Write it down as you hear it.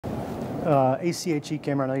ACHE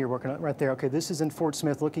camera, I know you're working on it right there. Okay, this is in Fort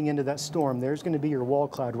Smith looking into that storm. There's going to be your wall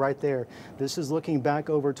cloud right there. This is looking back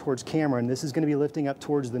over towards Cameron. This is going to be lifting up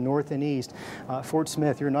towards the north and east. Fort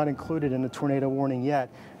Smith, you're not included in the tornado warning yet.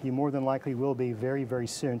 You more than likely will be very, very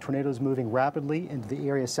soon. Tornadoes moving rapidly into the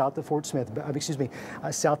area south of Fort Smith,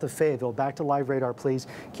 south of Fayetteville. Back to live radar, please.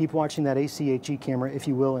 Keep watching that ACHE camera, if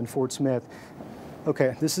you will, in Fort Smith.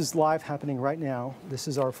 Okay, this is live happening right now. This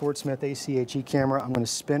is our Fort Smith ACHE camera. I'm going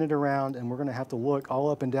to spin it around and we're going to have to look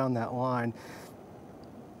all up and down that line.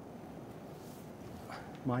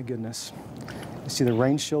 My goodness. You see the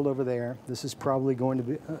rain shield over there. This is probably going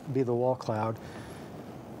to be the wall cloud.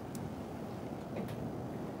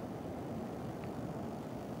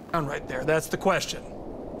 Right there, that's the question.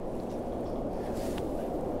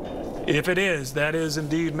 If it is, that is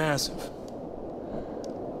indeed massive.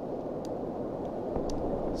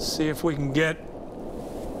 See if we can get,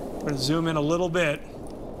 I'm going to zoom in a little bit.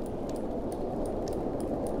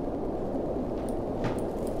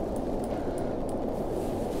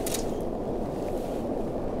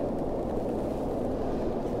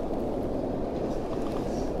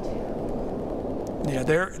 Yeah,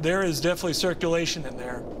 there is definitely circulation in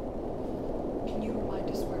there. Can you remind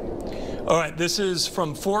us where you're looking? All right, this is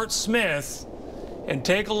from Fort Smith, and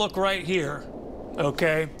take a look right here,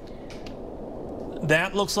 okay?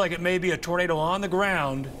 That looks like it may be a tornado on the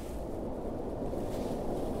ground.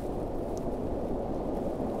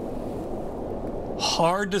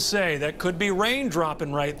 Hard to say. That could be rain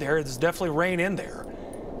dropping right there. There's definitely rain in there.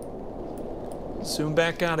 Zoom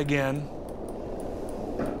back out again.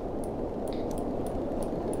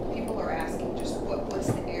 People are asking just what's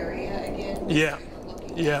the area again? Yeah.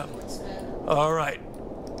 Yeah. All right.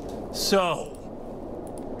 So,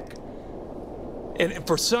 and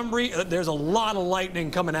for some reason, there's a lot of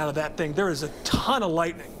lightning coming out of that thing. There is a ton of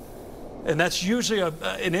lightning. And that's usually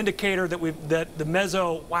an indicator that the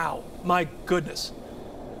mezzo, wow, my goodness.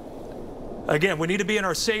 Again, we need to be in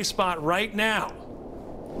our safe spot right now.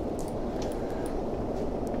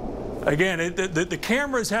 Again, the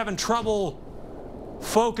camera's having trouble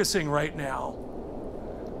focusing right now.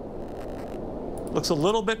 Looks a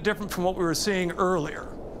little bit different from what we were seeing earlier.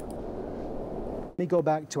 Let me go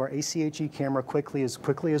back to our ACHE camera quickly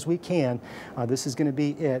as we can. This is going to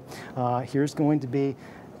be it. Here's going to be,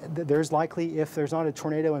 there's likely, if there's not a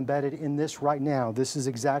tornado embedded in this right now, this is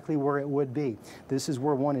exactly where it would be. This is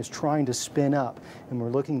where one is trying to spin up, and we're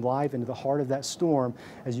looking live into the heart of that storm.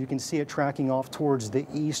 As you can see it tracking off towards the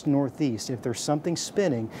east-northeast. If there's something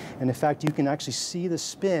spinning, and in fact you can actually see the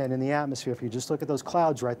spin in the atmosphere. If you just look at those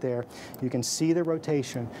clouds right there, you can see the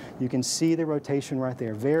rotation. You can see the rotation right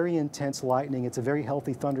there. Very intense lightning. It's a very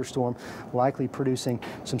healthy thunderstorm, likely producing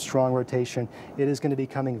some strong rotation. It is going to be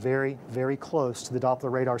coming very, very close to the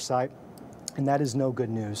Doppler radar site, and that is no good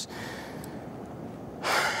news.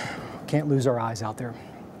 Can't lose our eyes out there.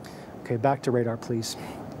 Okay, back to radar, please.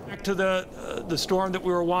 Back to the storm that we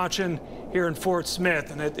were watching here in Fort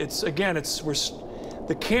Smith, and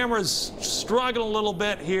the camera's struggling a little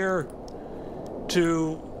bit here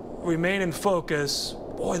to remain in focus.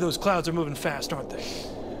 Boy, those clouds are moving fast, aren't they?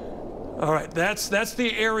 All right, that's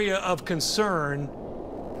the area of concern,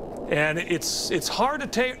 and it's hard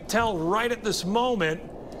to tell right at this moment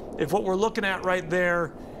if what we're looking at right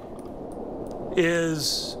there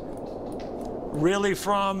is really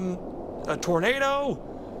from a tornado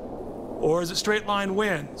or is it straight line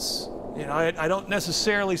winds. You know, I don't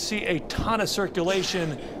necessarily see a ton of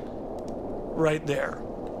circulation right there.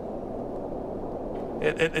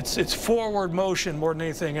 It's forward motion more than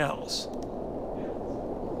anything else.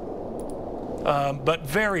 But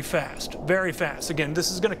very fast, very fast. Again,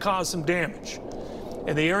 this is going to cause some damage.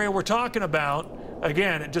 In the area we're talking about,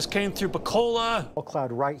 again, it just came through Pensacola.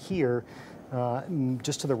 Cloud right here,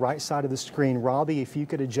 just to the right side of the screen. Robbie, if you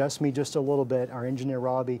could adjust me just a little bit, our engineer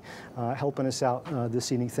Robbie helping us out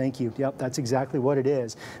this evening. Thank you. Yep, that's exactly what it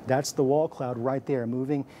is. That's the wall cloud right there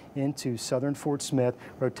moving into southern Fort Smith.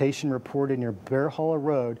 Rotation reported near Bear Hollow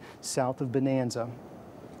Road, south of Bonanza.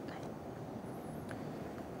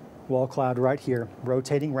 Wall cloud right here,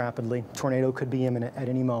 rotating rapidly. Tornado could be imminent at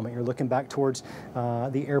any moment. You're looking back towards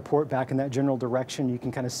the airport, back in that general direction. You can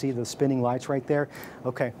kind of see the spinning lights right there.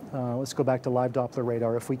 Okay, let's go back to live Doppler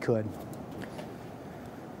radar if we could.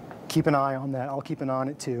 Keep an eye on that. I'll keep an eye on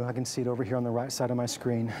it too. I can see it over here on the right side of my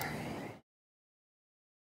screen.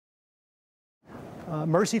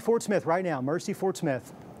 Mercy Fort Smith right now. Mercy Fort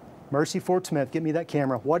Smith. Mercy Fort Smith. Get me that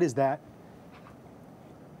camera. What is that?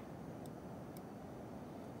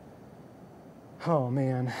 Oh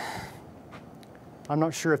man, I'm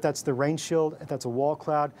not sure if that's the rain shield, if that's a wall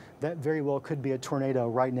cloud. That very well could be a tornado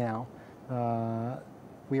right now.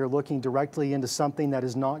 We are looking directly into something that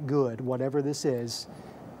is not good, whatever this is.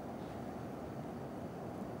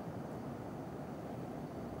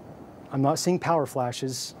 I'm not seeing power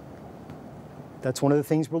flashes. That's one of the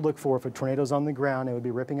things we'll look for. If a tornado's on the ground, it would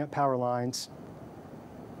be ripping up power lines.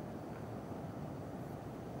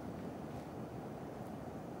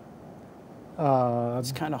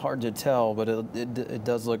 It's kind of hard to tell, but it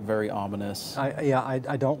does look very ominous.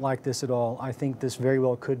 I don't like this at all. I think this very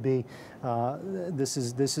well could be, this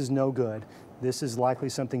is no good. This is likely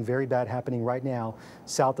something very bad happening right now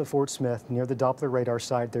south of Fort Smith near the Doppler radar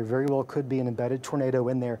site. There very well could be an embedded tornado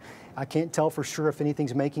in there. I can't tell for sure if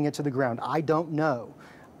anything's making it to the ground. I don't know.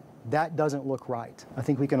 That doesn't look right. I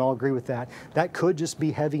think we can all agree with that. That could just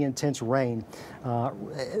be heavy, intense rain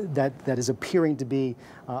that is appearing to be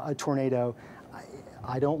a tornado.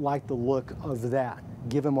 I don't like the look of that,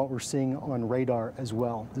 given what we're seeing on radar as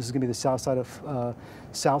well. This is going to be the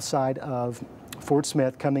south side of Fort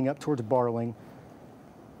Smith, coming up towards Barling.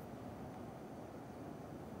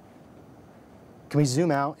 Can we zoom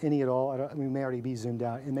out any at all? I mean, we may already be zoomed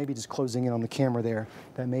out. It may be just closing in on the camera there.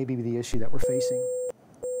 That may be the issue that we're facing.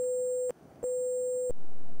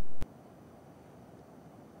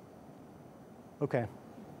 Okay.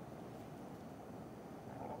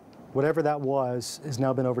 Whatever that was has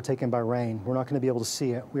now been overtaken by rain. We're not going to be able to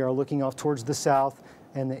see it. We are looking off towards the south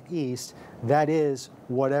and the east. That is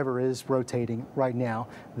whatever is rotating right now.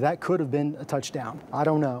 That could have been a touchdown. I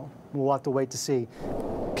don't know. We'll have to wait to see.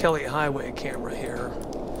 Kelly Highway camera here.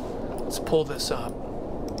 Let's pull this up.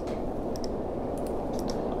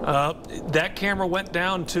 That camera went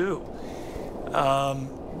down too.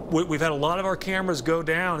 We've had a lot of our cameras go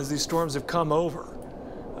down as these storms have come over.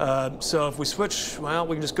 So if we switch, well,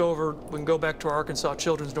 we can just go over, we can go back to our Arkansas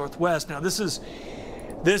Children's Northwest. Now this is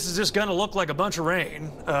just going to look like a bunch of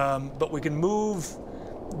rain, but we can move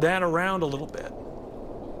that around a little bit.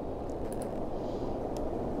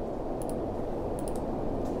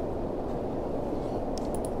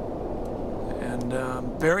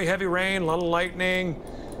 And very heavy rain, a lot of lightning.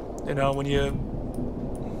 You know, when you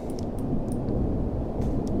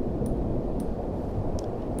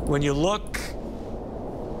look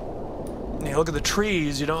at the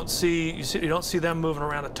trees, you don't see them moving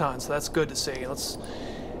around a ton, so that's good to see. Let's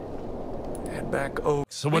head back over.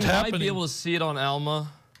 So what happened? You might be able to see it on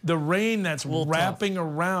Alma. The rain that's wrapping tough.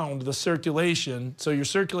 around the circulation, so your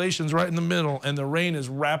circulation's right in the middle, and the rain is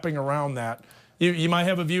wrapping around that. You might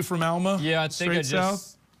have a view from Alma. Yeah, I think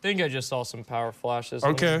I just saw some power flashes.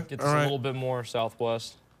 Okay, Get this a little bit more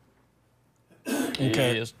southwest.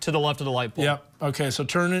 Okay, yeah, to the left of the light pole. Yep. Okay, so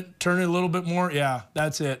turn it a little bit more. Yeah,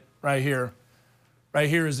 that's it right here. Right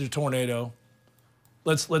here is the tornado.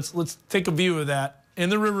 Let's take a view of that in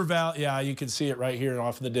the river valley. Yeah, you can see it right here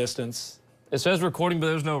off in the distance. It says recording, but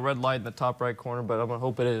there's no red light in the top right corner. But I'm gonna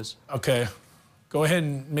hope it is. Okay, go ahead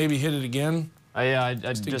and maybe hit it again. Yeah, I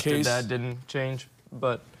just did that. Didn't change,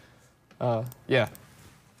 but yeah.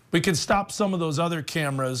 We can stop some of those other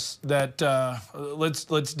cameras that,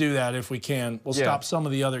 let's do that if we can. We'll stop some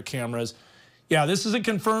of the other cameras. Yeah, this is a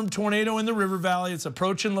confirmed tornado in the river valley. It's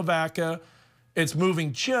approaching Lavaca. It's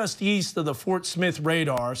moving just east of the Fort Smith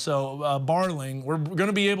radar. So Barling, we're going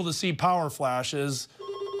to be able to see power flashes.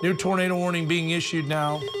 New tornado warning being issued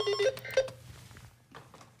now.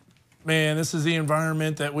 Man, this is the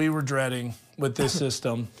environment that we were dreading with this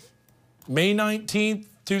system. May 19th,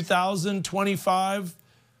 2025.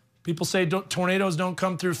 People say tornadoes don't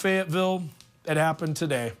come through Fayetteville. It happened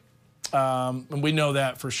today, and we know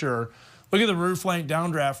that for sure. Look at the roof flank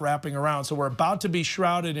downdraft wrapping around. So we're about to be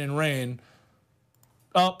shrouded in rain.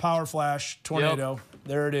 Oh, power flash, tornado. Yep.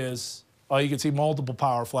 There it is. Oh, you can see multiple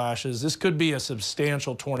power flashes. This could be a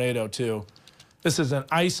substantial tornado too. This is an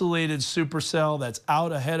isolated supercell that's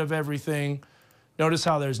out ahead of everything. Notice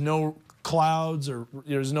how there's no clouds or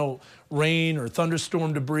there's no rain or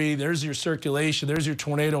thunderstorm debris. There's your circulation. There's your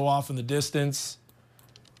tornado off in the distance.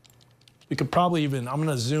 We could probably even, I'm going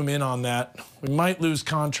to zoom in on that. We might lose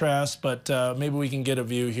contrast, but maybe we can get a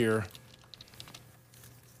view here.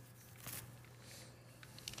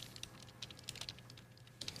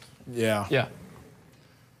 Yeah. Yeah.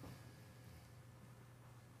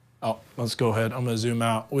 Oh, let's go ahead. I'm going to zoom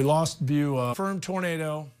out. We lost view of firm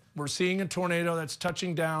tornado. We're seeing a tornado that's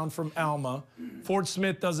touching down from Alma. Fort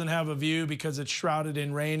Smith doesn't have a view because it's shrouded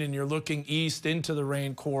in rain, and you're looking east into the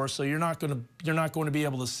rain core, so you're not going to be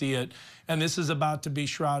able to see it. And this is about to be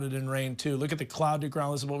shrouded in rain too. Look at the cloud to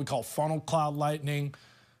ground. This is what we call funnel cloud lightning.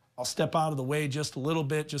 I'll step out of the way just a little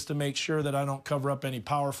bit just to make sure that I don't cover up any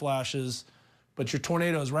power flashes. But your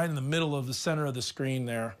tornado is right in the middle of the center of the screen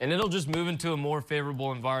there. And it'll just move into a more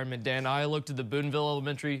favorable environment, Dan. I looked at the Boonville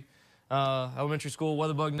Elementary elementary school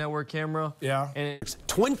weather bug network camera. Yeah. And it's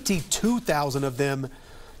 22,000 of them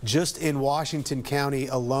just in Washington County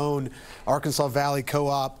alone. Arkansas Valley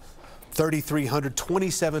Co-op, 3,300,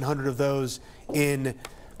 2,700 of those in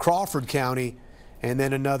Crawford County, and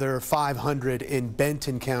then another 500 in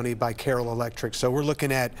Benton County by Carroll Electric. So we're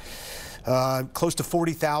looking at close to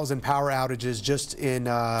 40,000 power outages just in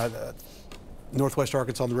northwest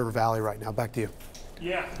Arkansas and the River Valley right now. Back to you.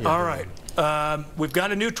 Yeah. All right. We've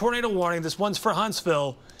got a new tornado warning. This one's for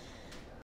Huntsville.